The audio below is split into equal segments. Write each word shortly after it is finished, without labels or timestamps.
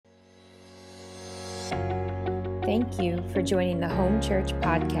Thank you for joining the Home Church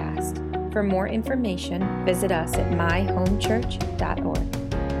podcast. For more information, visit us at myhomechurch.org.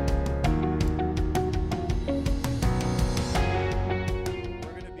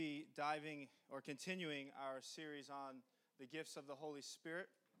 We're going to be diving or continuing our series on the gifts of the Holy Spirit.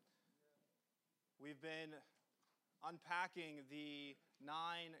 We've been unpacking the 9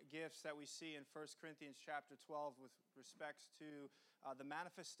 gifts that we see in 1 Corinthians chapter 12 with respects to the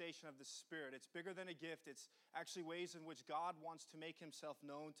manifestation of the Spirit. It's bigger than a gift. It's actually ways in which God wants to make himself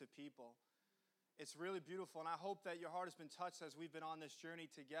known to people. It's really beautiful, and I hope that your heart has been touched as we've been on this journey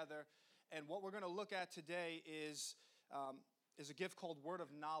together. And what we're going to look at today is a gift called Word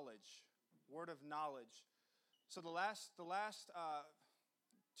of Knowledge. Word of Knowledge. So the last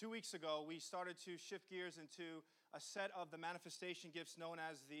 2 weeks ago, we started to shift gears into a set of the manifestation gifts known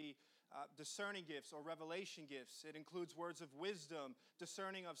as the discerning gifts or revelation gifts. It includes words of wisdom,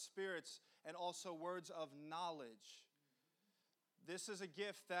 discerning of spirits, and also words of knowledge. This is a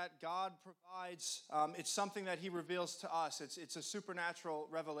gift that God provides. It's something that he reveals to us. It's a supernatural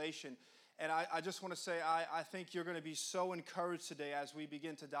revelation. And I just want to say, I think you're going to be so encouraged today as we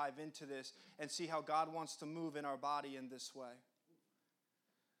begin to dive into this and see how God wants to move in our body in this way.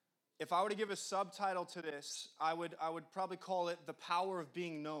 If I were to give a subtitle to this, I would probably call it The Power of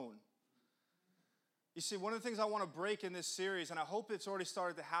Being Known. You see, one of the things I want to break in this series, and I hope it's already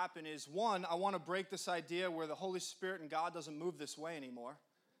started to happen, is one, I want to break this idea where the Holy Spirit and God doesn't move this way anymore.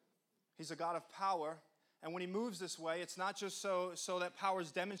 He's a God of power, and when he moves this way, it's not just so that power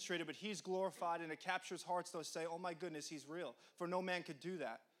is demonstrated, but he's glorified, and it captures hearts that say, oh my goodness, he's real, for no man could do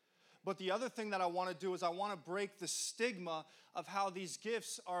that. But the other thing that I want to do is I want to break the stigma of how these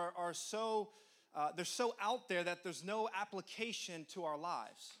gifts are so, they're so out there that there's no application to our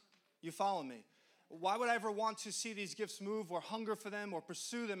lives. You follow me? Why would I ever want to see these gifts move or hunger for them or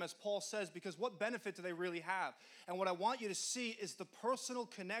pursue them, as Paul says? Because what benefit do they really have? And what I want you to see is the personal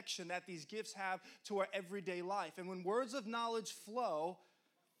connection that these gifts have to our everyday life. And when words of knowledge flow,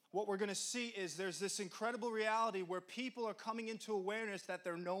 what we're going to see is there's this incredible reality where people are coming into awareness that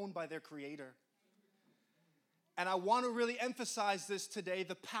they're known by their Creator. And I want to really emphasize this today,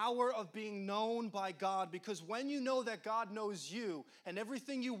 the power of being known by God, because when you know that God knows you and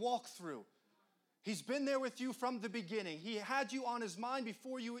everything you walk through, he's been there with you from the beginning. He had you on his mind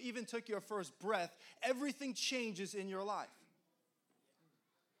before you even took your first breath. Everything changes in your life.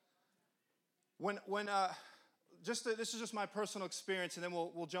 This is just my personal experience, and then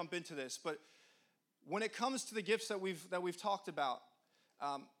we'll jump into this. But when it comes to the gifts that we've talked about,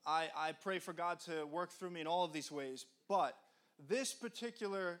 I pray for God to work through me in all of these ways. But this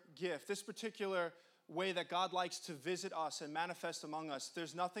particular gift, this particular way that God likes to visit us and manifest among us,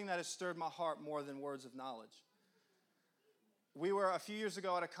 there's nothing that has stirred my heart more than words of knowledge. We were a few years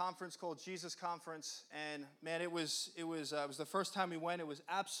ago at a conference called Jesus Conference, and man, it was the first time we went. It was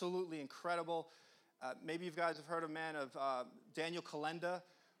absolutely incredible. Maybe you guys have heard of Daniel Kolenda,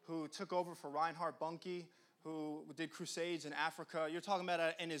 who took over for Reinhard Bonnke, who did crusades in Africa. You're talking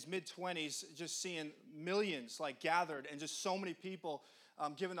about in his mid-20s, just seeing millions gathered, and just so many people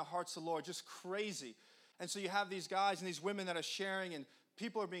giving their hearts to the Lord, just crazy. And so you have these guys and these women that are sharing, and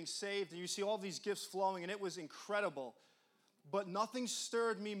people are being saved, and you see all these gifts flowing, and it was incredible. But nothing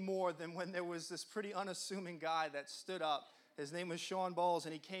stirred me more than when there was this pretty unassuming guy that stood up. His name was Sean Bowles,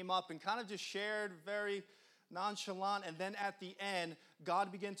 and he came up and kind of just shared very nonchalant, and then at the end,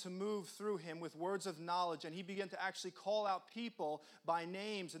 God began to move through him with words of knowledge, and he began to actually call out people by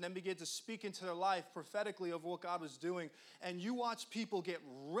names and then began to speak into their life prophetically of what God was doing. And you watch people get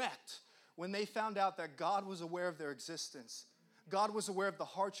wrecked when they found out that God was aware of their existence. God was aware of the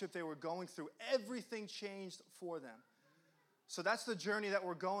hardship they were going through. Everything changed for them. So that's the journey that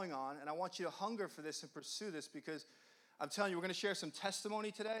we're going on, and I want you to hunger for this and pursue this, because I'm telling you, we're going to share some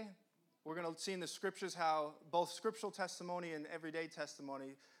testimony today. We're going to see in the scriptures how both scriptural testimony and everyday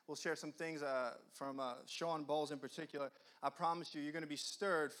testimony, we'll share some things from Sean Bowles in particular. I promise you, you're going to be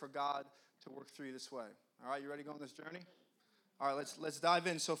stirred for God to work through you this way. All right, you ready to go on this journey? All right, let's dive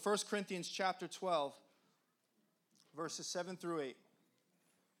in. So 1 Corinthians chapter 12, verses 7 through 8.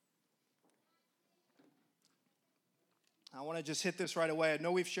 I want to just hit this right away. I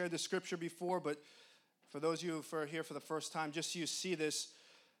know we've shared the scripture before, but for those of you who are here for the first time, just so you see this,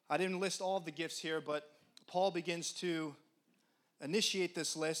 I didn't list all of the gifts here, but Paul begins to initiate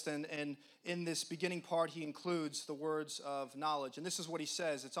this list, and in this beginning part, he includes the words of knowledge. And this is what he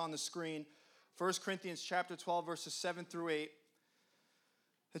says. It's on the screen. 1 Corinthians chapter 12, verses 7 through 8.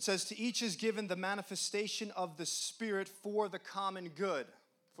 It says, "To each is given the manifestation of the Spirit for the common good."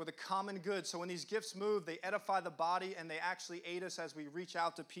 For the common good. So when these gifts move, they edify the body, and they actually aid us as we reach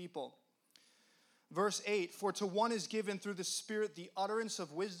out to people. Verse 8, for to one is given through the Spirit the utterance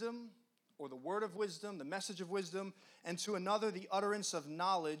of wisdom, or the word of wisdom, the message of wisdom, and to another the utterance of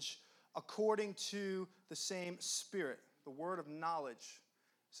knowledge according to the same Spirit. The word of knowledge.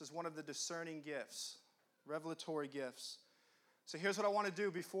 This is one of the discerning gifts, revelatory gifts. So here's what I want to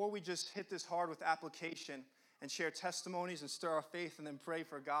do before we just hit this hard with application and share testimonies and stir our faith and then pray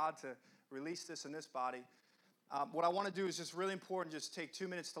for God to release this in this body. What I want to do is just really important, just take 2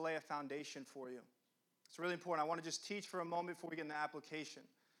 minutes to lay a foundation for you. It's really important. I want to just teach for a moment before we get into application.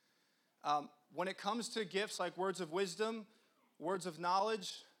 When it comes to gifts like words of wisdom, words of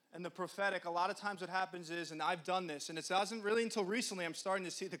knowledge, and the prophetic, a lot of times what happens is, and I've done this, and it doesn't really until recently I'm starting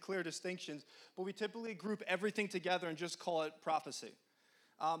to see the clear distinctions, but we typically group everything together and just call it prophecy.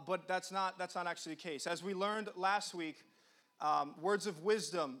 But that's not actually the case. As we learned last week, words of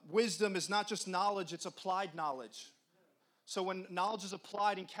wisdom is not just knowledge, it's applied knowledge. So when knowledge is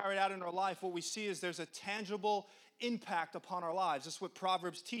applied and carried out in our life, what we see is there's a tangible impact upon our lives. That's what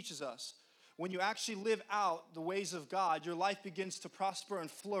Proverbs teaches us. When you actually live out the ways of God, your life begins to prosper and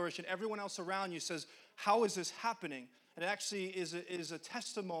flourish, and everyone else around you says, how is this happening? And it actually is a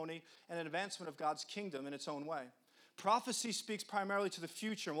testimony and an advancement of God's kingdom in its own way. Prophecy speaks primarily to the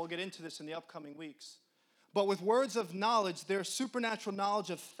future, and we'll get into this in the upcoming weeks. But with words of knowledge, they're supernatural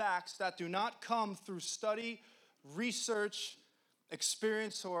knowledge of facts that do not come through study, research,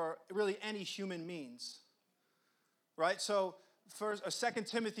 experience, or really any human means. Right? So, First, 2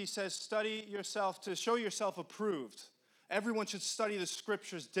 Timothy says, study yourself to show yourself approved. Everyone should study the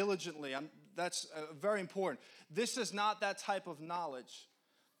scriptures diligently. That's very important. This is not that type of knowledge.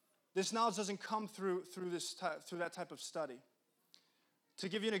 This knowledge doesn't come through that type of study. To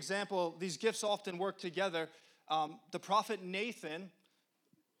give you an example, these gifts often work together. The prophet Nathan,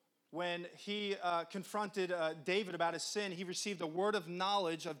 when he confronted David about his sin, he received a word of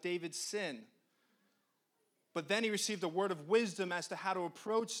knowledge of David's sin. But then he received a word of wisdom as to how to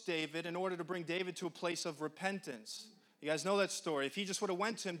approach David in order to bring David to a place of repentance. You guys know that story. If he just would have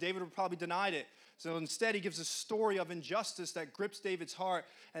went to him, David would have probably denied it. So instead, he gives a story of injustice that grips David's heart.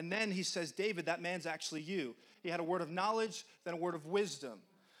 And then he says, David, that man's actually you. He had a word of knowledge, then a word of wisdom.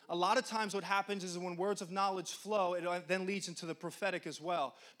 A lot of times what happens is when words of knowledge flow, it then leads into the prophetic as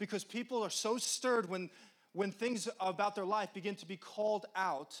well. Because people are so stirred when things about their life begin to be called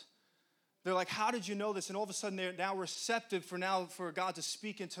out. They're like, how did you know this? And all of a sudden, they're now receptive for God to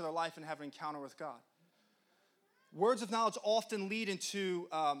speak into their life and have an encounter with God. Words of knowledge often lead into,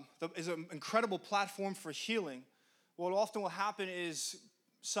 is an incredible platform for healing. What often will happen is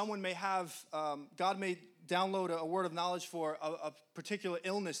someone may have, God may download a word of knowledge for a particular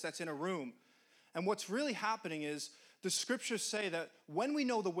illness that's in a room. And what's really happening is the scriptures say that when we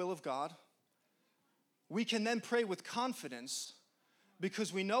know the will of God, we can then pray with confidence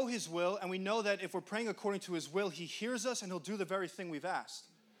because we know his will, and we know that if we're praying according to his will, he hears us and he'll do the very thing we've asked.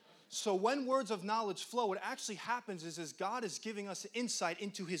 So when words of knowledge flow, what actually happens is God is giving us insight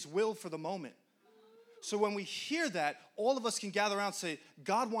into his will for the moment. So when we hear that, all of us can gather around and say,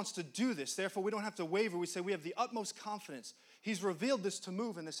 God wants to do this. Therefore, we don't have to waver. We say we have the utmost confidence. He's revealed this to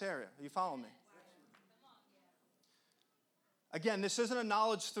move in this area. Are you following me? Again, this isn't a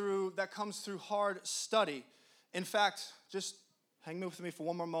knowledge that comes through hard study. In fact, just hang with me for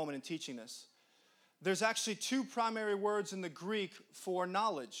one more moment in teaching this. There's actually two primary words in the Greek for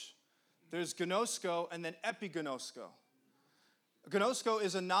knowledge. There's gnosko and then epignosko. Gnosko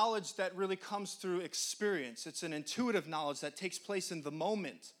is a knowledge that really comes through experience. It's an intuitive knowledge that takes place in the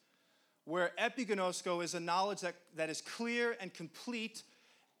moment, where epignosko is a knowledge that is clear and complete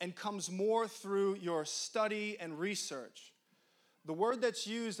and comes more through your study and research. The word that's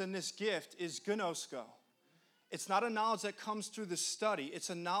used in this gift is gnosko. It's not a knowledge that comes through the study. It's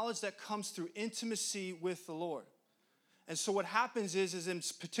a knowledge that comes through intimacy with the Lord. And so what happens is in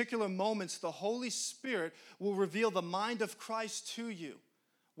particular moments, the Holy Spirit will reveal the mind of Christ to you,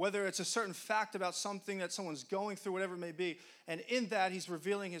 whether it's a certain fact about something that someone's going through, whatever it may be. And in that, he's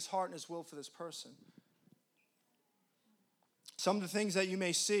revealing his heart and his will for this person. Some of the things that you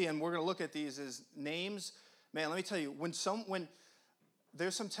may see, and we're going to look at these, is names. Man, let me tell you, when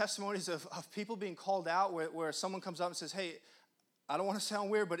there's some testimonies of people being called out where someone comes up and says, hey, I don't want to sound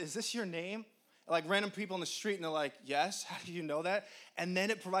weird, but is this your name? Like random people on the street, and they're like, yes, how do you know that? And then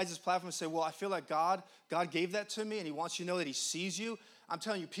it provides this platform to say, well, I feel like God gave that to me, and he wants you to know that he sees you. I'm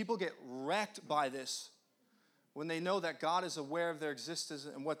telling you, people get wrecked by this when they know that God is aware of their existence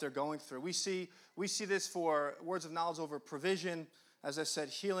and what they're going through. We see this for words of knowledge over provision. As I said,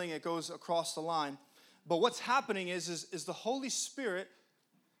 healing, it goes across the line. But what's happening is the Holy Spirit,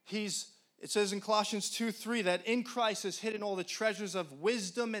 it says in Colossians 2:3 that in Christ is hidden all the treasures of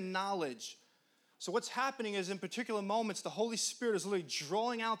wisdom and knowledge. So what's happening is in particular moments, the Holy Spirit is literally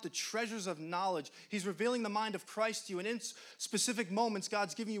drawing out the treasures of knowledge. He's revealing the mind of Christ to you. And in specific moments,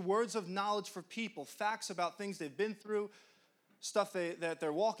 God's giving you words of knowledge for people, facts about things they've been through, stuff that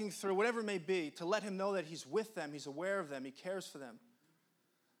they're walking through, whatever it may be, to let him know that he's with them, he's aware of them, he cares for them.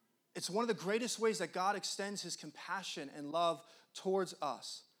 It's one of the greatest ways that God extends his compassion and love towards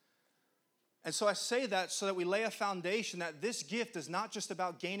us. And so I say that so that we lay a foundation that this gift is not just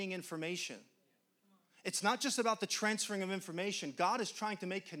about gaining information. It's not just about the transferring of information. God is trying to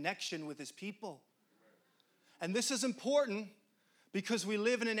make connection with his people. And this is important because we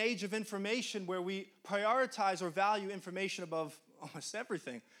live in an age of information where we prioritize or value information above almost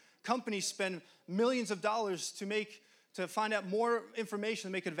everything. Companies spend millions of dollars to find out more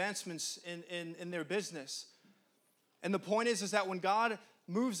information, to make advancements in their business. And the point is that when God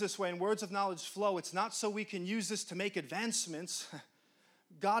moves this way and words of knowledge flow, it's not so we can use this to make advancements.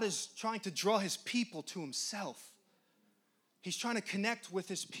 God is trying to draw his people to himself. He's trying to connect with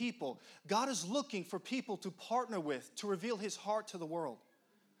his people. God is looking for people to partner with, to reveal his heart to the world.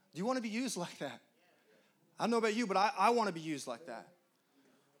 Do you want to be used like that? I don't know about you, but I want to be used like that.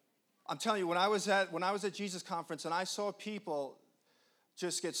 I'm telling you, when I was at Jesus Conference and I saw people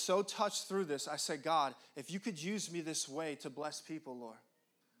just get so touched through this, I said, God, if you could use me this way to bless people, Lord.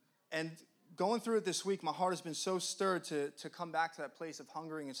 And going through it this week, my heart has been so stirred to come back to that place of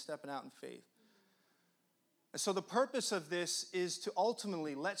hungering and stepping out in faith. And so the purpose of this is to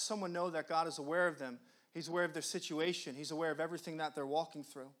ultimately let someone know that God is aware of them. He's aware of their situation. He's aware of everything that they're walking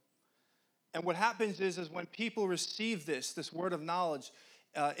through. And what happens is when people receive this word of knowledge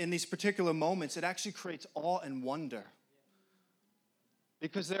in these particular moments, it actually creates awe and wonder.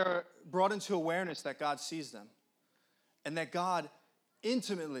 Because they're brought into awareness that God sees them. And that God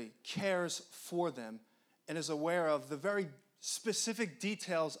intimately cares for them and is aware of the very specific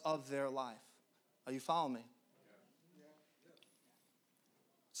details of their life. Are you following me?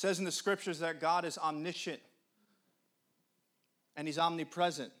 It says in the scriptures that God is omniscient and he's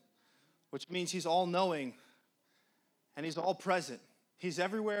omnipresent, which means he's all-knowing and he's all-present. He's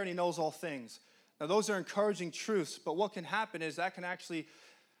everywhere and he knows all things. Now, those are encouraging truths, but what can happen is that can actually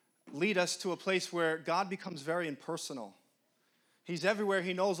lead us to a place where God becomes very impersonal. He's everywhere,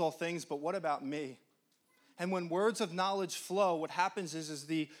 he knows all things, but what about me? And when words of knowledge flow, what happens is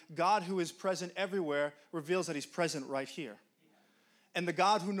the God who is present everywhere reveals that he's present right here. And the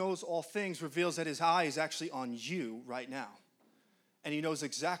God who knows all things reveals that his eye is actually on you right now. And he knows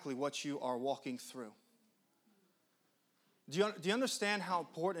exactly what you are walking through. Do you understand how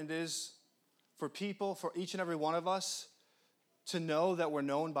important it is for people, for each and every one of us, to know that we're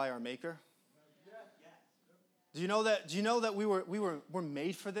known by our Maker? Do you know that we're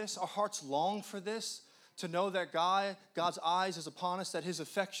made for this? Our hearts long for this, to know that God's eyes is upon us, that his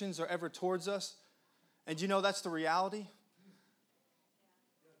affections are ever towards us. And do you know that's the reality?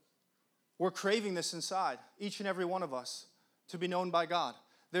 We're craving this inside, each and every one of us, to be known by God.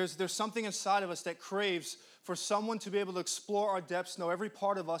 There's something inside of us that craves for someone to be able to explore our depths, know every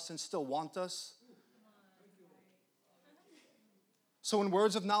part of us, and still want us. So when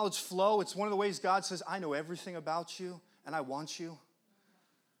words of knowledge flow, it's one of the ways God says, I know everything about you, and I want you.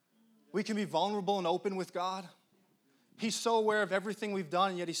 We can be vulnerable and open with God. He's so aware of everything we've done,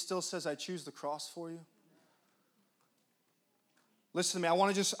 and yet he still says, I choose the cross for you. Listen to me,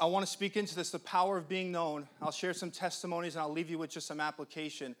 I want to speak into this, the power of being known. I'll share some testimonies, and I'll leave you with just some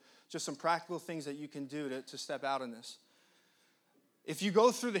application, just some practical things that you can do to step out in this. If you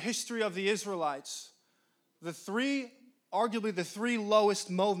go through the history of the Israelites, arguably the three lowest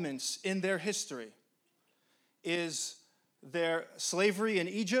moments in their history is their slavery in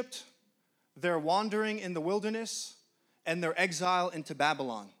Egypt, their wandering in the wilderness, and their exile into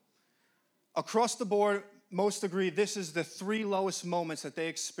Babylon. Across the board, most agree this is the three lowest moments that they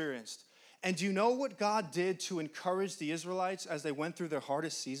experienced. And do you know what God did to encourage the Israelites as they went through their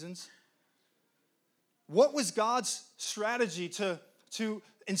hardest seasons? What was God's strategy to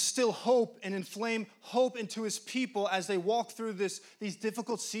instill hope and inflame hope into his people as they walk through these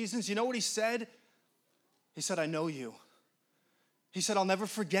difficult seasons? You know what he said? He said, I know you. He said, I'll never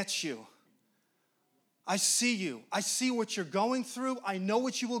forget you. I see you. I see what you're going through. I know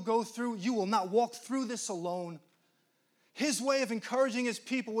what you will go through. You will not walk through this alone. His way of encouraging his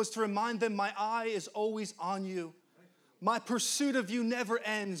people was to remind them, my eye is always on you. My pursuit of you never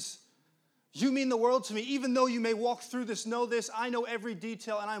ends. You mean the world to me. Even though you may walk through this, know this, I know every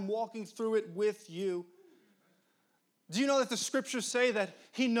detail and I'm walking through it with you. Do you know that the scriptures say that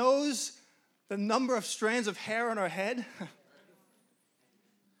he knows the number of strands of hair on our head?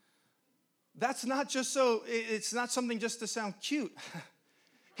 It's not something just to sound cute.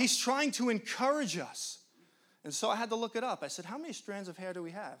 He's trying to encourage us. And so I had to look it up. I said, how many strands of hair do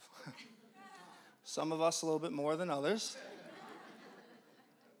we have? Some of us a little bit more than others.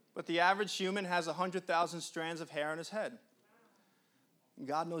 But the average human has 100,000 strands of hair on his head.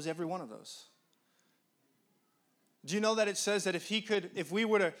 God knows every one of those. Do you know that it says that if we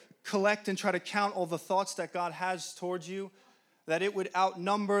were to collect and try to count all the thoughts that God has towards you, that it would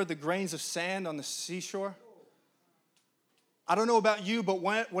outnumber the grains of sand on the seashore? I don't know about you, but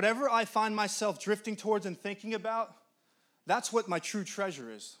whatever I find myself drifting towards and thinking about, that's what my true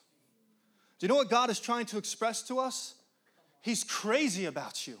treasure is. Do you know what God is trying to express to us? He's crazy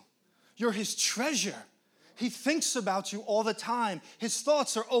about you. You're his treasure. He thinks about you all the time. His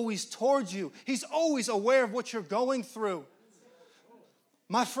thoughts are always towards you. He's always aware of what you're going through.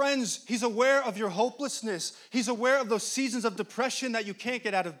 My friends, he's aware of your hopelessness. He's aware of those seasons of depression that you can't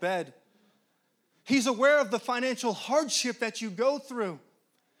get out of bed. He's aware of the financial hardship that you go through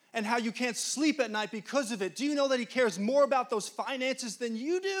and how you can't sleep at night because of it. Do you know that he cares more about those finances than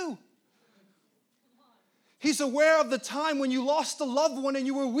you do? He's aware of the time when you lost a loved one and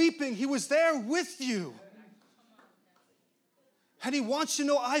you were weeping. He was there with you. And he wants you to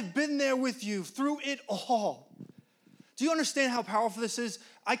know, I've been there with you through it all. Do you understand how powerful this is?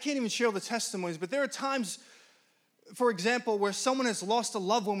 I can't even share the testimonies, but there are times, for example, where someone has lost a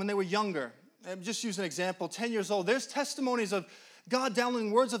loved one when they were younger. I'm just use an example, 10 years old. There's testimonies of God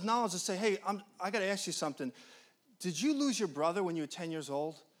downloading words of knowledge to say, hey, I got to ask you something. Did you lose your brother when you were 10 years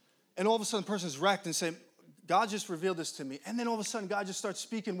old? And all of a sudden the person's wrecked and say, God just revealed this to me. And then all of a sudden God just starts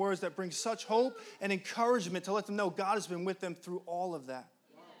speaking words that bring such hope and encouragement to let them know God has been with them through all of that.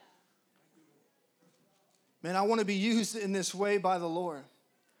 Man, I want to be used in this way by the Lord.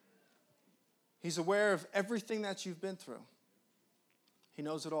 He's aware of everything that you've been through. He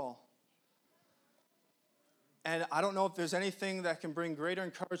knows it all. And I don't know if there's anything that can bring greater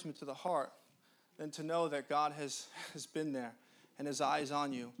encouragement to the heart than to know that God has been there and his eye is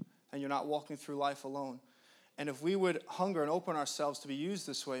on you and you're not walking through life alone. And if we would hunger and open ourselves to be used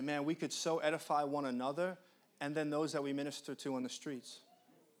this way, man, we could so edify one another and then those that we minister to on the streets.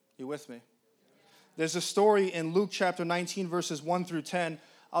 You with me? There's a story in Luke chapter 19, verses 1 through 10.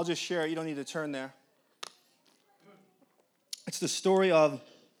 I'll just share it. You don't need to turn there. It's the story of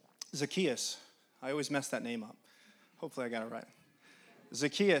Zacchaeus. I always mess that name up. Hopefully I got it right.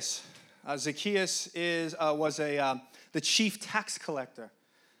 Zacchaeus. Zacchaeus was the chief tax collector.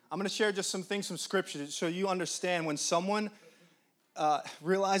 I'm going to share just some things from Scripture so you understand when someone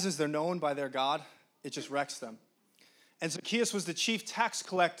realizes they're known by their God, it just wrecks them. And Zacchaeus was the chief tax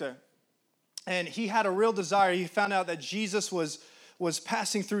collector. And he had a real desire. He found out that Jesus was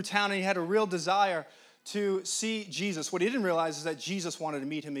passing through town, and he had a real desire to see Jesus. What he didn't realize is that Jesus wanted to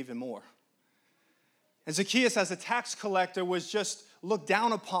meet him even more. And Zacchaeus, as a tax collector, was just looked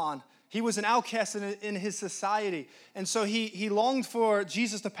down upon. He was an outcast in his society. And so he longed for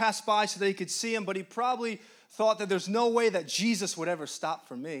Jesus to pass by so that he could see him, but he probably thought that there's no way that Jesus would ever stop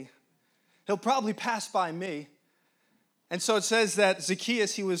for me. He'll probably pass by me. And so it says that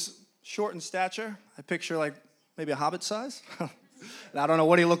Zacchaeus, he was short in stature. I picture like maybe a hobbit size. I don't know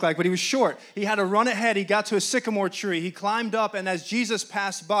what he looked like, but he was short. He had to run ahead. He got to a sycamore tree. He climbed up, and as Jesus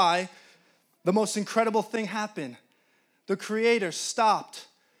passed by, the most incredible thing happened. The Creator stopped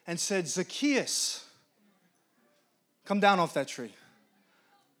and said, Zacchaeus, come down off that tree.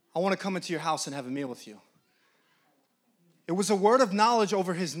 I want to come into your house and have a meal with you. It was a word of knowledge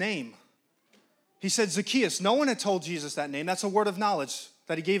over his name. He said, Zacchaeus. No one had told Jesus that name. That's a word of knowledge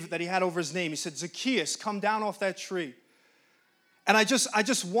that he had over his name. He said, Zacchaeus, come down off that tree. And I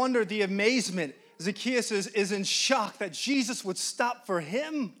just wonder the amazement. Zacchaeus is in shock that Jesus would stop for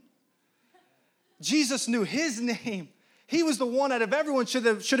him. Jesus knew his name. He was the one out of everyone should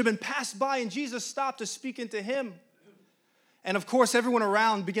have been passed by, and Jesus stopped to speak into him. And of course, everyone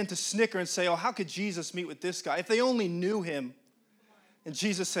around began to snicker and say, oh, how could Jesus meet with this guy? If they only knew him. And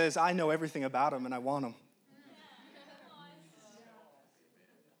Jesus says, I know everything about him, and I want him.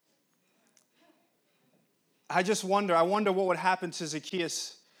 I wonder what would happen to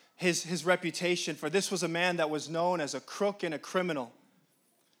Zacchaeus, his reputation, for this was a man that was known as a crook and a criminal,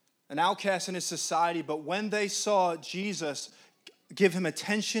 an outcast in his society. But when they saw Jesus give him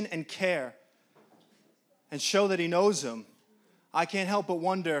attention and care and show that he knows him, I can't help but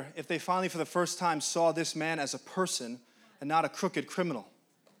wonder if they finally for the first time saw this man as a person and not a crooked criminal.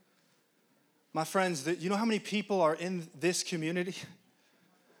 My friends, you know how many people are in this community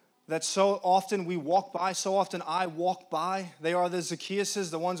that so often we walk by, so often I walk by? They are the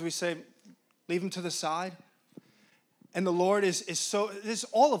Zacchaeuses, the ones we say, leave them to the side. And the Lord is so, this is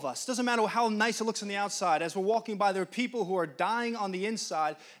all of us. Doesn't matter how nice it looks on the outside. As we're walking by, there are people who are dying on the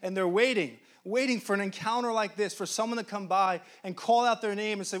inside, and they're waiting for an encounter like this, for someone to come by and call out their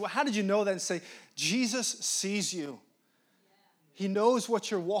name and say, well, how did you know that? And say, Jesus sees you. He knows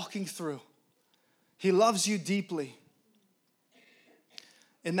what you're walking through. He loves you deeply.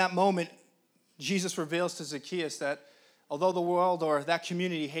 In that moment, Jesus reveals to Zacchaeus that although the world or that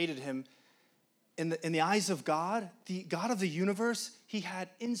community hated him, in the eyes of God, the God of the universe, he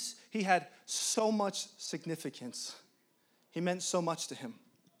had so much significance. He meant so much to him.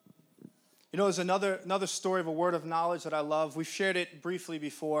 You know, there's another story of a word of knowledge that I love. We've shared it briefly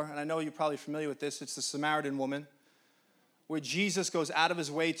before, and I know you're probably familiar with this. It's the Samaritan woman, where Jesus goes out of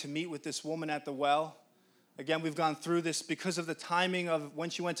his way to meet with this woman at the well. Again, we've gone through this because of the timing of when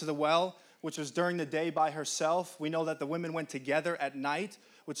she went to the well, which was during the day by herself. We know that the women went together at night,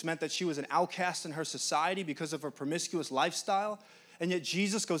 which meant that she was an outcast in her society because of her promiscuous lifestyle. And yet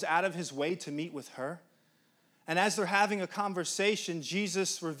Jesus goes out of his way to meet with her. And as they're having a conversation,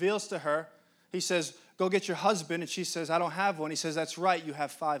 Jesus reveals to her, he says, go get your husband. And she says, I don't have one. He says, that's right, you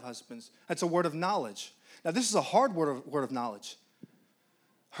have 5 husbands. That's a word of knowledge. Now, this is a hard word of knowledge.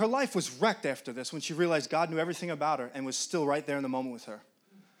 Her life was wrecked after this when she realized God knew everything about her and was still right there in the moment with her.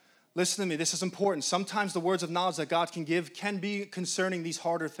 Listen to me, this is important. Sometimes the words of knowledge that God can give can be concerning these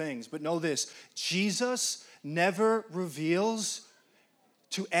harder things. But know this, Jesus never reveals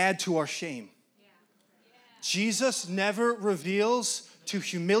to add to our shame. Jesus never reveals to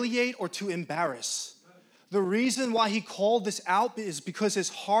humiliate or to embarrass. The reason why he called this out is because his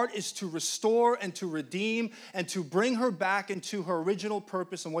heart is to restore and to redeem and to bring her back into her original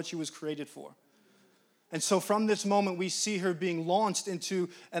purpose and what she was created for. And so from this moment, we see her being launched into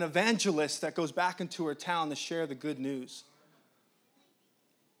an evangelist that goes back into her town to share the good news.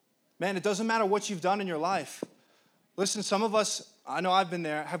 Man, it doesn't matter what you've done in your life. Listen, some of us, I know I've been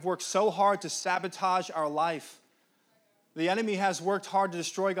there, have worked so hard to sabotage our life. The enemy has worked hard to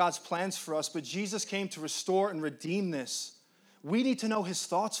destroy God's plans for us, but Jesus came to restore and redeem this. We need to know his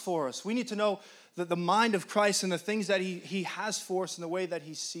thoughts for us. We need to know the mind of Christ and the things that he has for us and the way that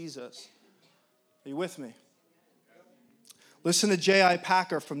he sees us. Are you with me? Listen to J.I.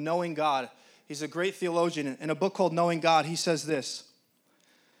 Packer from Knowing God. He's a great theologian. In a book called Knowing God, he says this.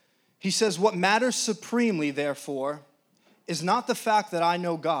 He says, what matters supremely, therefore, is not the fact that I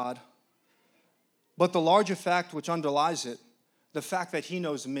know God, but the larger fact which underlies it, the fact that he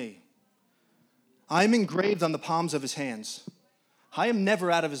knows me. I am engraved on the palms of his hands. I am never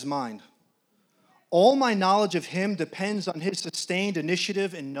out of his mind. All my knowledge of him depends on his sustained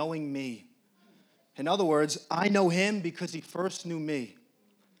initiative in knowing me. In other words, I know him because he first knew me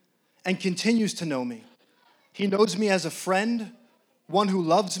and continues to know me. He knows me as a friend, one who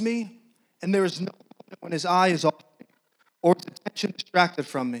loves me, and there is no moment when his eye is off me or his attention distracted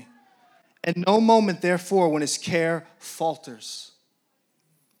from me, and no moment, therefore, when his care falters.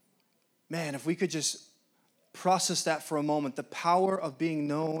 Man, if we could just process that for a moment, the power of being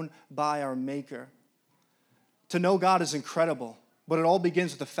known by our Maker. To know God is incredible. But it all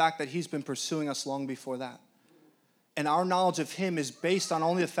begins with the fact that he's been pursuing us long before that. And our knowledge of him is based on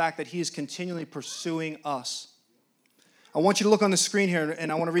only the fact that he is continually pursuing us. I want you to look on the screen here, and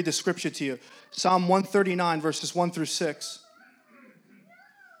I want to read the scripture to you. Psalm 139, verses 1 through 6.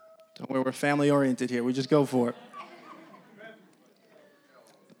 Don't worry, we're family-oriented here. We just go for it.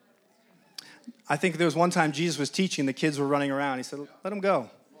 I think there was one time Jesus was teaching, the kids were running around. He said, let them go.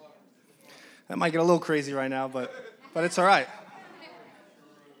 That might get a little crazy right now, but it's all right.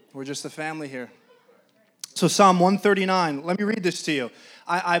 We're just a family here. So Psalm 139, let me read this to you.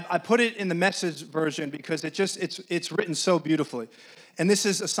 I put it in the Message version because it's written so beautifully. And this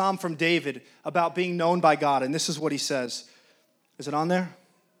is a psalm from David about being known by God. And this is what he says. Is it on there?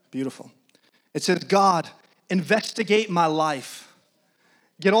 Beautiful. It says, God, investigate my life.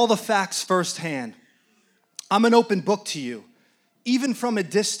 Get all the facts firsthand. I'm an open book to you. Even from a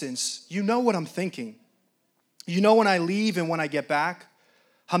distance, you know what I'm thinking. You know when I leave and when I get back.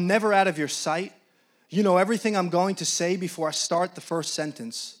 I'm never out of your sight. You know everything I'm going to say before I start the first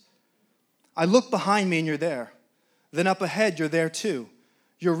sentence. I look behind me and you're there. Then up ahead, you're there too.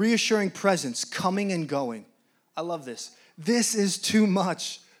 Your reassuring presence coming and going. I love this. This is too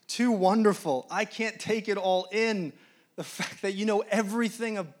much, too wonderful. I can't take it all in. The fact that you know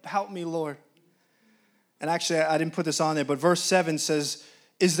everything about me, Lord. And actually, I didn't put this on there, but verse 7 says,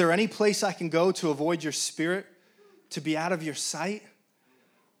 is there any place I can go to avoid your spirit, to be out of your sight?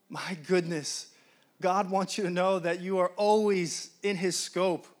 My goodness, God wants you to know that you are always in his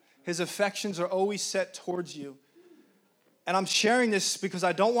scope. His affections are always set towards you. And I'm sharing this because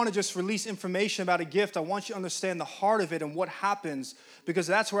I don't want to just release information about a gift. I want you to understand the heart of it and what happens, because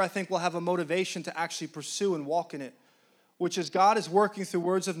that's where I think we'll have a motivation to actually pursue and walk in it, which is God is working through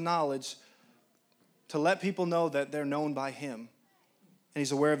words of knowledge to let people know that they're known by Him, and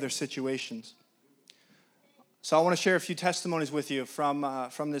He's aware of their situations. So I want to share a few testimonies with you from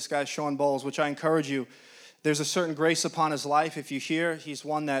this guy, Sean Bowles, which I encourage you. There's a certain grace upon his life. If you hear, he's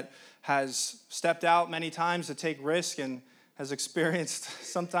one that has stepped out many times to take risk and has experienced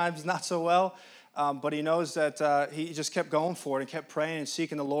sometimes not so well. But he knows that he just kept going for it and kept praying and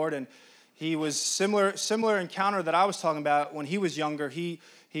seeking the Lord. And he was similar encounter that I was talking about when he was younger. He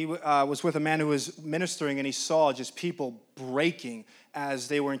was with a man who was ministering, and he saw just people breaking as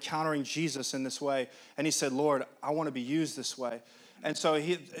they were encountering Jesus in this way. And he said, Lord, I want to be used this way. And so,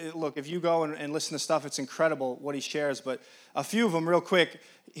 look, if you go and listen to stuff, it's incredible what he shares. But a few of them, real quick,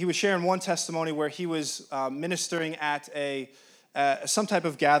 he was sharing one testimony where he was ministering at some type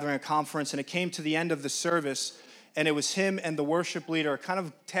of gathering, a conference, and it came to the end of the service, and it was him and the worship leader kind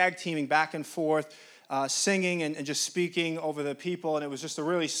of tag teaming back and forth, singing and just speaking over the people, and it was just a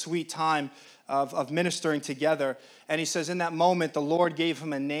really sweet time of ministering together. And he says in that moment, the Lord gave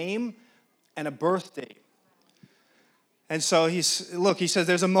him a name and a birth date. And so he says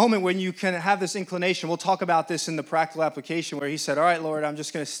there's a moment when you can have this inclination. We'll talk about this in the practical application where he said, all right, Lord, I'm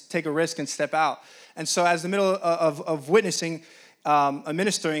just going to take a risk and step out. And so as in the middle of witnessing,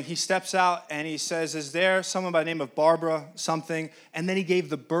 ministering, he steps out and he says, is there someone by the name of Barbara something? And then he gave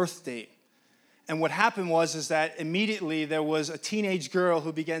the birth date. And what happened was that immediately there was a teenage girl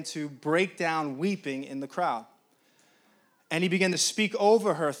who began to break down weeping in the crowd. And he began to speak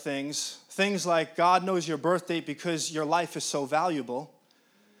over her things like God knows your birth date because your life is so valuable.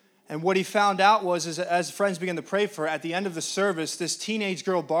 And what he found out was as friends began to pray for her, at the end of the service, this teenage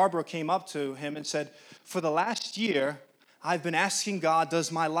girl, Barbara, came up to him and said, for the last year, I've been asking God,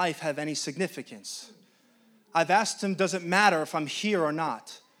 does my life have any significance? I've asked him, does it matter if I'm here or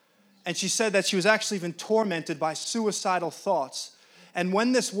not? And she said that she was actually even tormented by suicidal thoughts. And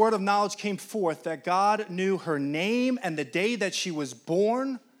when this word of knowledge came forth, that God knew her name and the day that she was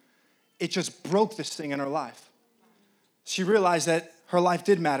born, it just broke this thing in her life. She realized that her life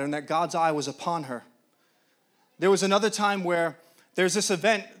did matter and that God's eye was upon her. There was another time where there's this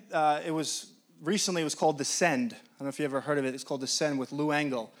event, it was called Descend. I don't know if you ever heard of it. It's called Descend with Lou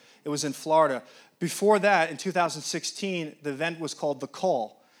Engle. It was in Florida. Before that, in 2016, the event was called The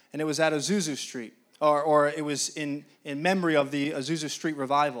Call, and it was at Azusa Street, or it was in memory of the Azusa Street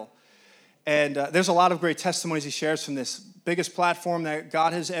revival. And there's a lot of great testimonies he shares from this biggest platform that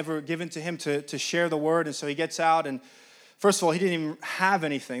God has ever given to him to share the word. And so he gets out, and first of all, he didn't even have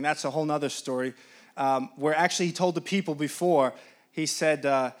anything. That's a whole nother story, where actually he told the people before, he said,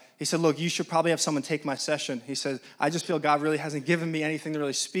 look, you should probably have someone take my session. He said, I just feel God really hasn't given me anything to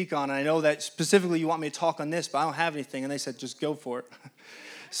really speak on. And I know that specifically you want me to talk on this, but I don't have anything. And they said, just go for it.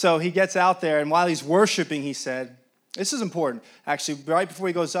 So he gets out there, and while he's worshiping, he said, this is important. Actually, right before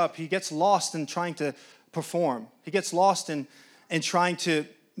he goes up, he gets lost in trying to perform. He gets lost in trying to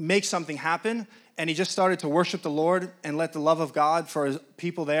make something happen, and he just started to worship the Lord and let the love of God for his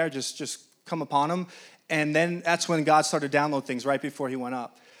people there just come upon him. And then that's when God started to download things right before he went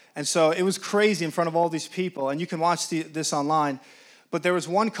up. And so it was crazy in front of all these people, and you can watch this online. But there was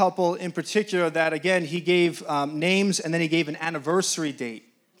one couple in particular that, again, he gave names, and then he gave an anniversary date.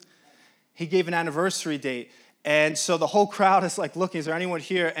 He gave an anniversary date. And so the whole crowd is like looking, is there anyone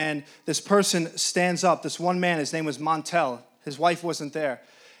here? And this person stands up, this one man, his name was Montel. His wife wasn't there.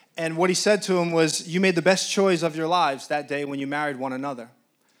 And what he said to him was, you made the best choice of your lives that day when you married one another.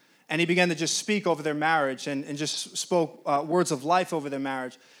 And he began to just speak over their marriage and just spoke words of life over their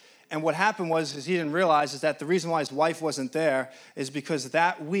marriage. And what happened was he didn't realize is that the reason why his wife wasn't there is because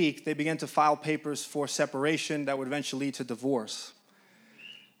that week they began to file papers for separation that would eventually lead to divorce.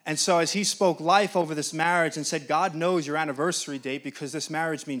 And so as he spoke life over this marriage and said, God knows your anniversary date because this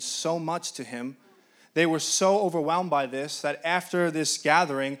marriage means so much to him, they were so overwhelmed by this that after this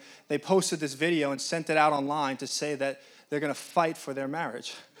gathering, they posted this video and sent it out online to say that they're going to fight for their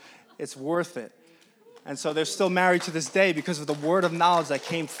marriage. It's worth it. And so they're still married to this day because of the word of knowledge that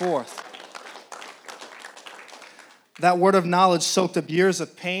came forth. That word of knowledge soaked up years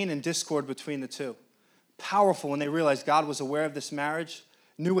of pain and discord between the two. Powerful when they realized God was aware of this marriage,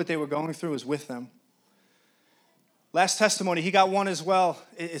 knew what they were going through, was with them. Last testimony, he got one as well.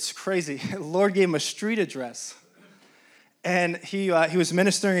 It's crazy. The Lord gave him a street address. And he was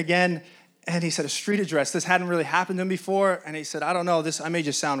ministering again, and he said, a street address. This hadn't really happened to him before. And he said, I don't know, I may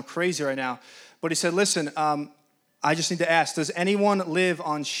just sound crazy right now. But he said, listen, I just need to ask, does anyone live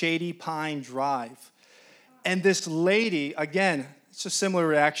on Shady Pine Drive? And this lady, again, it's a similar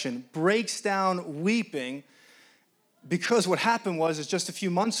reaction, breaks down weeping because what happened was just a few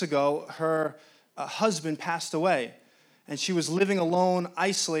months ago, her husband passed away. And she was living alone,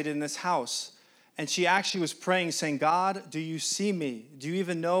 isolated in this house. And she actually was praying, saying, God, do you see me? Do you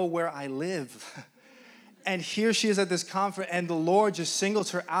even know where I live? And here she is at this conference, and the Lord just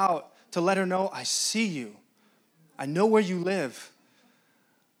singles her out to let her know, I see you. I know where you live.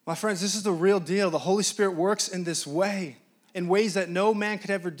 My friends, this is the real deal. The Holy Spirit works in this way, in ways that no man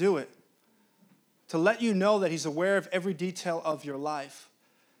could ever do it, to let you know that he's aware of every detail of your life.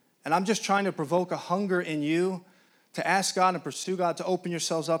 And I'm just trying to provoke a hunger in you to ask God and pursue God to open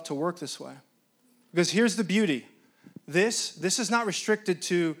yourselves up to work this way. Because here's the beauty. This is not restricted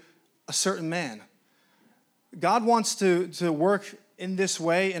to a certain man. God wants to work in this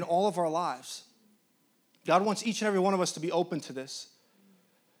way in all of our lives. God wants each and every one of us to be open to this.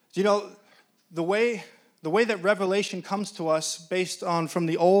 You know, the way that revelation comes to us based on from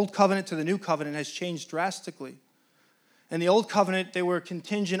the old covenant to the new covenant has changed drastically. In the old covenant, they were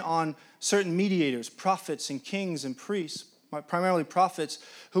contingent on certain mediators, prophets and kings and priests, primarily prophets,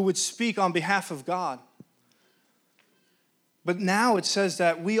 who would speak on behalf of God. But now it says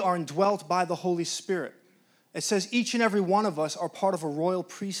that we are indwelt by the Holy Spirit. It says each and every one of us are part of a royal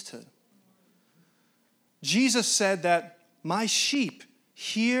priesthood. Jesus said that my sheep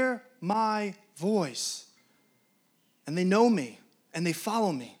hear my voice, and they know me, and they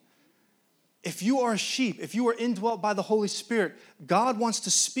follow me. If you are a sheep, if you are indwelt by the Holy Spirit, God wants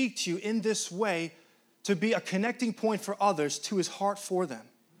to speak to you in this way to be a connecting point for others to his heart for them.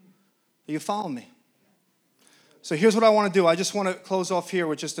 Do you follow me? So here's what I want to do. I just want to close off here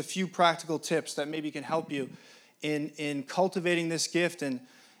with just a few practical tips that maybe can help you in cultivating this gift and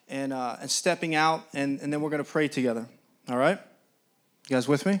stepping out, and then we're going to pray together. All right? You guys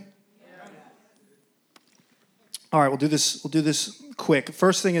with me? Yeah. All right, we'll do this quick.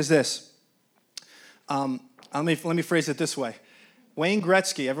 First thing is this. Let me phrase it this way. Wayne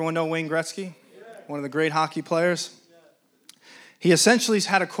Gretzky, everyone know Wayne Gretzky? Yeah. One of the great hockey players. Yeah. He essentially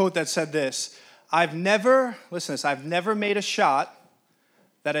had a quote that said this, I've never made a shot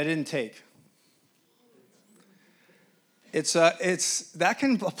that I didn't take. That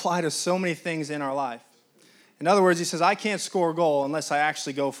can apply to so many things in our life. In other words, he says, I can't score a goal unless I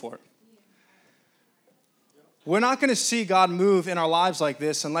actually go for it. We're not going to see God move in our lives like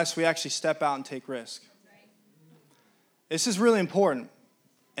this unless we actually step out and take risk. This is really important.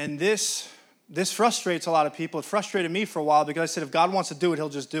 And this frustrates a lot of people. It frustrated me for a while because I said, if God wants to do it, he'll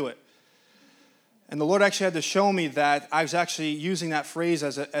just do it. And the Lord actually had to show me that I was actually using that phrase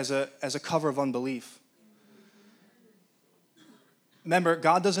as a cover of unbelief. Remember,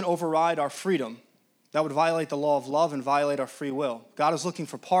 God doesn't override our freedom. That would violate the law of love and violate our free will. God is looking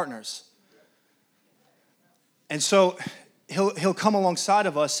for partners. And so he'll come alongside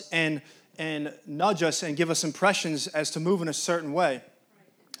of us and nudge us and give us impressions as to move in a certain way.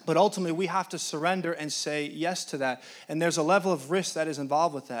 But ultimately, we have to surrender and say yes to that. And there's a level of risk that is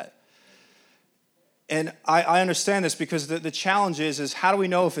involved with that. And I understand this because the challenge is how do we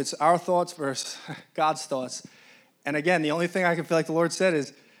know if it's our thoughts versus God's thoughts? And again, the only thing I can feel like the Lord said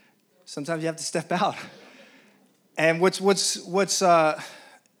is sometimes you have to step out. And we'll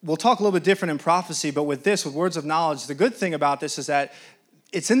talk a little bit different in prophecy, but with words of knowledge, the good thing about this is that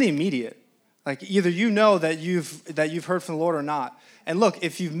it's in the immediate. Like either you know that you've heard from the Lord or not. And look,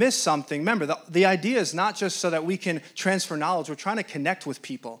 if you've missed something, remember, the idea is not just so that we can transfer knowledge. We're trying to connect with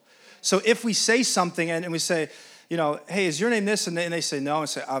people. So if we say something and we say, hey, is your name this? And they say no, and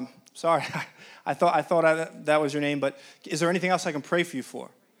say, I'm sorry, I thought that was your name, but is there anything else I can pray for you for?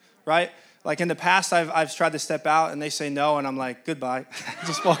 Right? Like in the past, I've tried to step out and they say no, and I'm like, goodbye,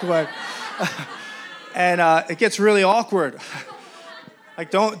 just walk away. And it gets really awkward. Like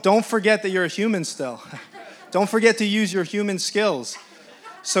don't forget that you're a human still. Don't forget to use your human skills.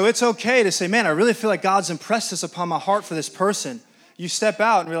 So it's okay to say, man, I really feel like God's impressed this upon my heart for this person. You step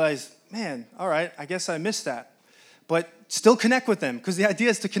out and realize, man, all right, I guess I missed that. But still connect with them, because the idea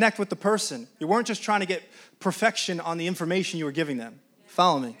is to connect with the person. You weren't just trying to get perfection on the information you were giving them.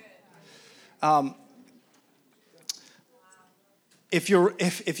 Follow me. If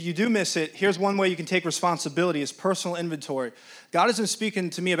you do miss it, here's one way you can take responsibility is personal inventory. God has been speaking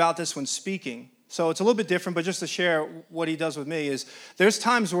to me about this when speaking. So it's a little bit different, but just to share what he does with me is there's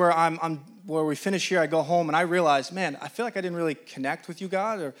times where where we finish here, I go home and I realize, man, I feel like I didn't really connect with you,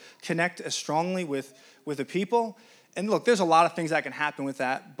 God, or connect as strongly with the people. And look, there's a lot of things that can happen with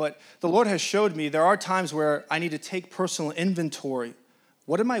that, but the Lord has showed me there are times where I need to take personal inventory.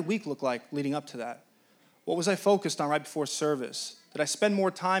 What did my week look like leading up to that? What was I focused on right before service? Did I spend more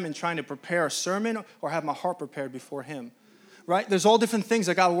time in trying to prepare a sermon or have my heart prepared before him? Right? There's all different things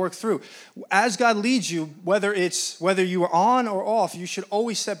that God will work through. As God leads you, whether you are on or off, you should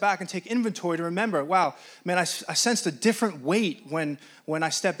always step back and take inventory to remember, wow, man, I sensed a different weight when I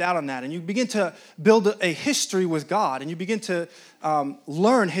stepped out on that. And you begin to build a history with God, and you begin to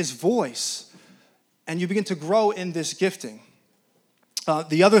learn his voice, and you begin to grow in this gifting.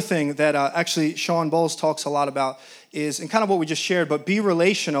 The other thing that actually Sean Bowles talks a lot about is, and kind of what we just shared, but be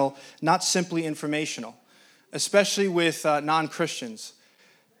relational, not simply informational, especially with non-Christians,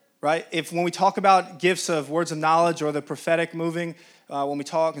 right? When we talk about gifts of words of knowledge or the prophetic moving, when we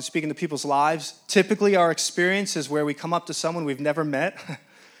talk and speak into people's lives, typically our experience is where we come up to someone we've never met,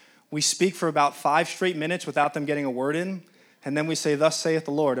 we speak for about 5 straight minutes without them getting a word in, and then we say, "Thus saith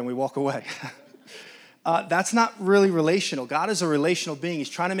the Lord," and we walk away. That's not really relational. God is a relational being. He's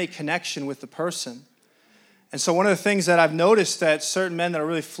trying to make connection with the person. And so one of the things that I've noticed that certain men that are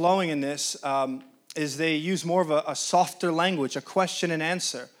really flowing in this is they use more of a softer language, a question and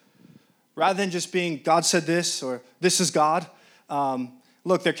answer. Rather than just being, "God said this," or "This is God."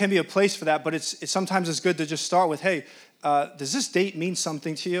 Look, there can be a place for that, but it's sometimes it's good to just start with, "Hey, does this date mean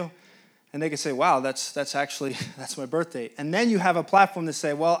something to you?" And they can say, "Wow, that's actually, that's my birth date." And then you have a platform to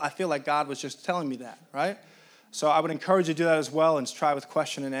say, "Well, I feel like God was just telling me that," right? So I would encourage you to do that as well and try with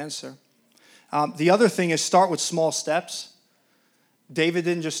question and answer. The other thing is start with small steps. David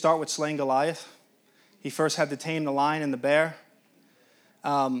didn't just start with slaying Goliath. He first had to tame the lion and the bear.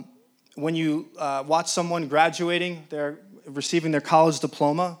 When you watch someone graduating, they're receiving their college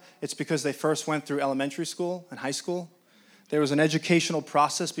diploma, it's because they first went through elementary school and high school. There was an educational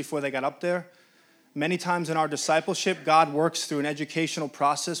process before they got up there. Many times in our discipleship, God works through an educational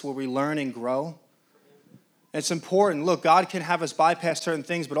process where we learn and grow. It's important. Look, God can have us bypass certain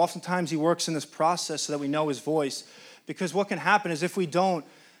things, but oftentimes he works in this process so that we know his voice. Because what can happen is if we don't,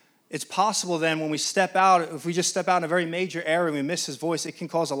 it's possible then when we step out, if we just step out in a very major area and we miss his voice, it can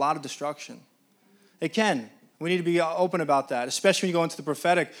cause a lot of destruction. It can. We need to be open about that, especially when you go into the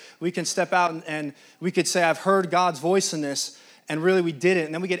prophetic. We can step out and we could say, "I've heard God's voice in this," and really we didn't.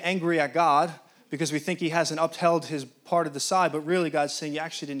 And then we get angry at God because we think he hasn't upheld his part of the side, but really God's saying, "You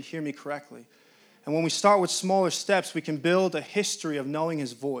actually didn't hear me correctly." And when we start with smaller steps, we can build a history of knowing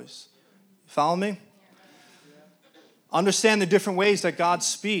his voice. Follow me? Understand the different ways that God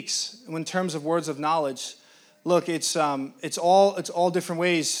speaks in terms of words of knowledge. Look, it's all different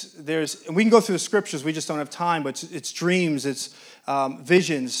ways. We can go through the scriptures. We just don't have time. But it's dreams, it's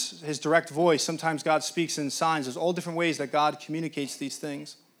visions, his direct voice. Sometimes God speaks in signs. There's all different ways that God communicates these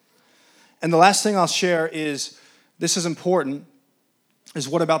things. And the last thing I'll share is, this is important, is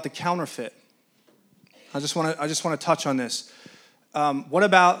what about the counterfeit? I just want to touch on this. What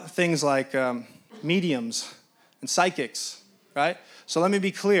about things like mediums and psychics, right? So let me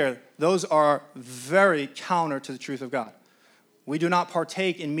be clear. Those are very counter to the truth of God. We do not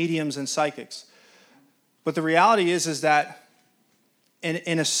partake in mediums and psychics. But the reality is that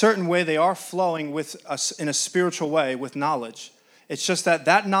in a certain way, they are flowing with us in a spiritual way with knowledge. It's just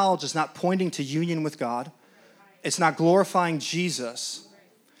that knowledge is not pointing to union with God. It's not glorifying Jesus.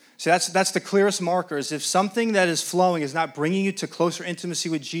 See, that's the clearest marker, is if something that is flowing is not bringing you to closer intimacy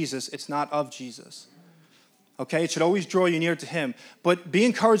with Jesus, it's not of Jesus. Okay? It should always draw you near to him. But be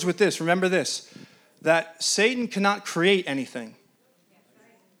encouraged with this. Remember this, that Satan cannot create anything.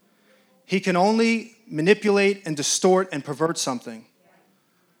 He can only manipulate and distort and pervert something.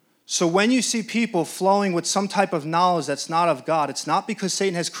 So when you see people flowing with some type of knowledge that's not of God, it's not because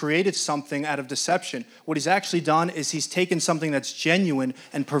Satan has created something out of deception. What he's actually done is he's taken something that's genuine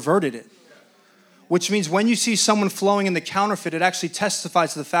and perverted it. Which means when you see someone flowing in the counterfeit, it actually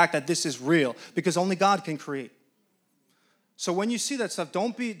testifies to the fact that this is real, because only God can create. So when you see that stuff,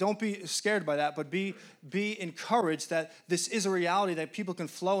 don't be scared by that, but be encouraged that this is a reality, that people can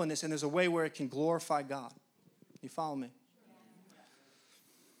flow in this, and there's a way where it can glorify God. You follow me?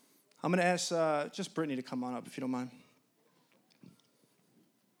 I'm going to ask just Brittany to come on up, if you don't mind.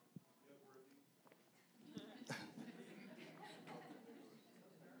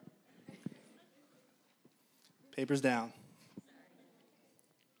 Papers down.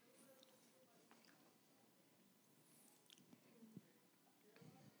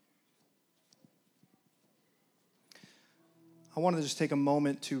 I wanted to just take a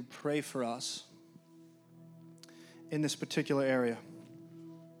moment to pray for us in this particular area.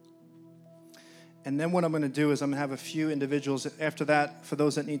 And then what I'm going to do is I'm going to have a few individuals. After that, for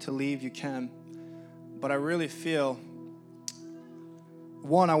those that need to leave, you can. But I really feel,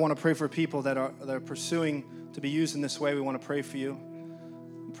 one, I want to pray for people that are pursuing to be used in this way. We want to pray for you.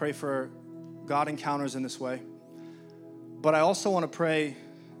 Pray for God encounters in this way. But I also want to pray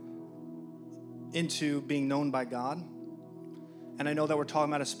into being known by God. And I know that we're talking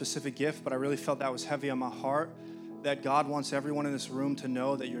about a specific gift, but I really felt that was heavy on my heart, that God wants everyone in this room to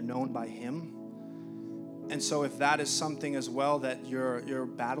know that you're known by Him. And so if that is something as well that you're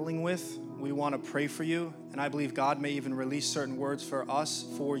battling with, we want to pray for you. And I believe God may even release certain words for us,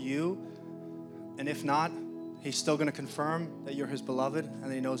 for you. And if not, He's still going to confirm that you're His beloved and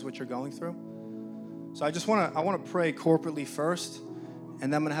that He knows what you're going through. So I want to pray corporately first, and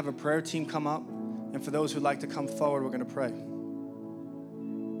then I'm going to have a prayer team come up. And for those who'd like to come forward, we're going to pray.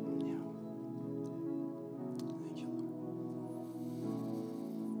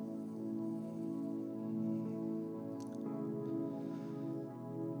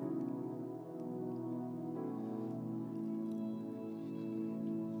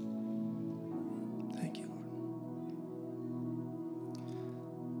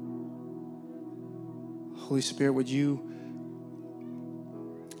 Holy Spirit, would you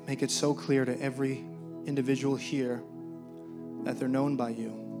make it so clear to every individual here that they're known by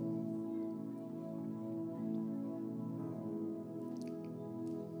you.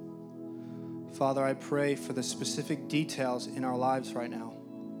 Father, I pray for the specific details in our lives right now,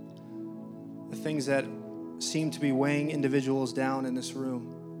 the things that seem to be weighing individuals down in this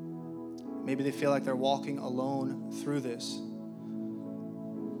room. Maybe they feel like they're walking alone through this.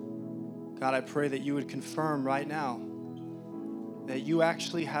 God, I pray that you would confirm right now that you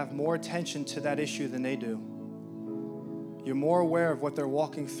actually have more attention to that issue than they do. You're more aware of what they're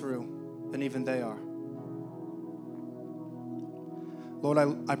walking through than even they are. Lord,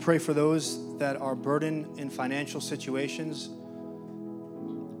 I pray for those that are burdened in financial situations.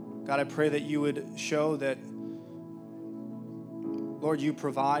 God, I pray that you would show that, Lord, you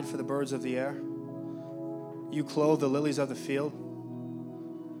provide for the birds of the air. You clothe the lilies of the field.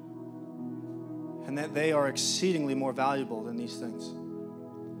 And that they are exceedingly more valuable than these things.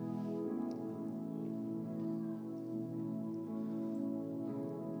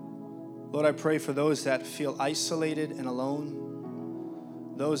 Lord, I pray for those that feel isolated and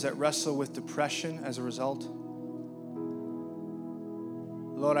alone, those that wrestle with depression as a result.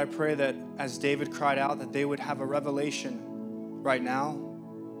 Lord, I pray that as David cried out, that they would have a revelation right now,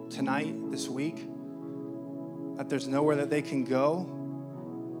 tonight, this week, that there's nowhere that they can go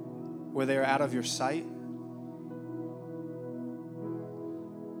where they are out of your sight.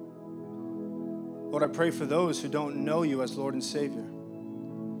 Lord, I pray for those who don't know you as Lord and Savior.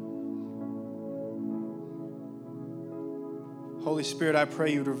 Holy Spirit, I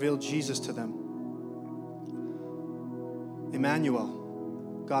pray you would reveal Jesus to them.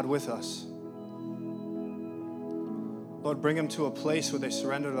 Emmanuel, God with us. Lord, bring them to a place where they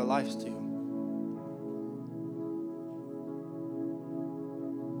surrender their lives to you.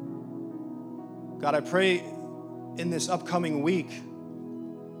 God, I pray in this upcoming week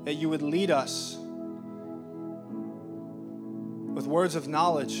that you would lead us with words of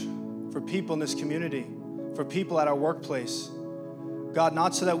knowledge for people in this community, for people at our workplace. God,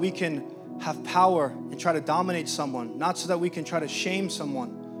 not so that we can have power and try to dominate someone, not so that we can try to shame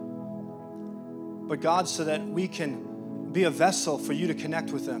someone, but God, so that we can be a vessel for you to connect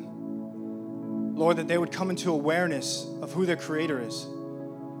with them. Lord, that they would come into awareness of who their Creator is.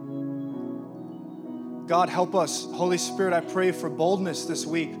 God, help us. Holy Spirit, I pray for boldness this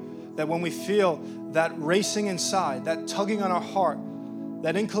week, that when we feel that racing inside, that tugging on our heart,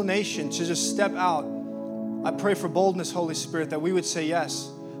 that inclination to just step out, I pray for boldness, Holy Spirit, that we would say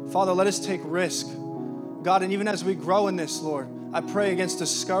yes. Father, let us take risk. God, and even as we grow in this, Lord, I pray against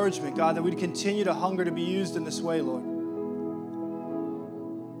discouragement, God, that we'd continue to hunger to be used in this way, Lord.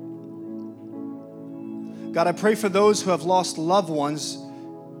 God, I pray for those who have lost loved ones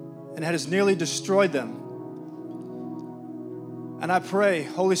and it has nearly destroyed them. And I pray,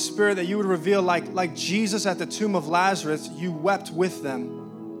 Holy Spirit, that you would reveal, like Jesus at the tomb of Lazarus, you wept with them.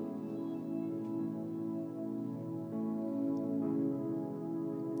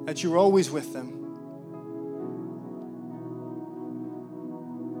 That you were always with them.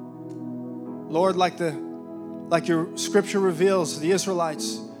 Lord, like your scripture reveals, the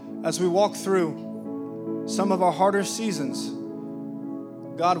Israelites, as we walk through some of our harder seasons,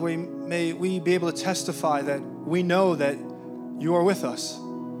 God, may we be able to testify that we know that you are with us.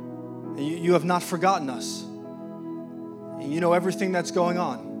 You have not forgotten us. You know everything that's going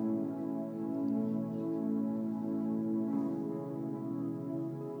on.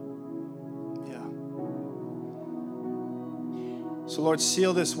 Yeah. So Lord,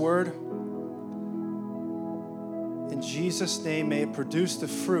 seal this word. In Jesus' name, may it produce the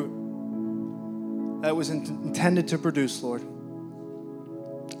fruit that it was intended to produce, Lord.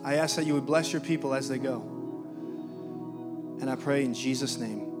 I ask that you would bless your people as they go. And I pray in Jesus'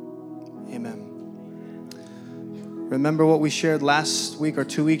 name, amen. Remember what we shared last week or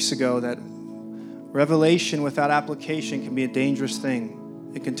 2 weeks ago, that revelation without application can be a dangerous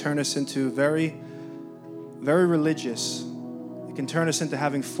thing. It can turn us into very, very religious. It can turn us into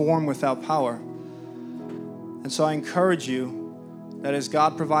having form without power. And so I encourage you that as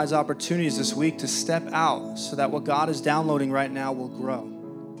God provides opportunities this week to step out so that what God is downloading right now will grow.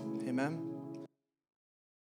 Amen.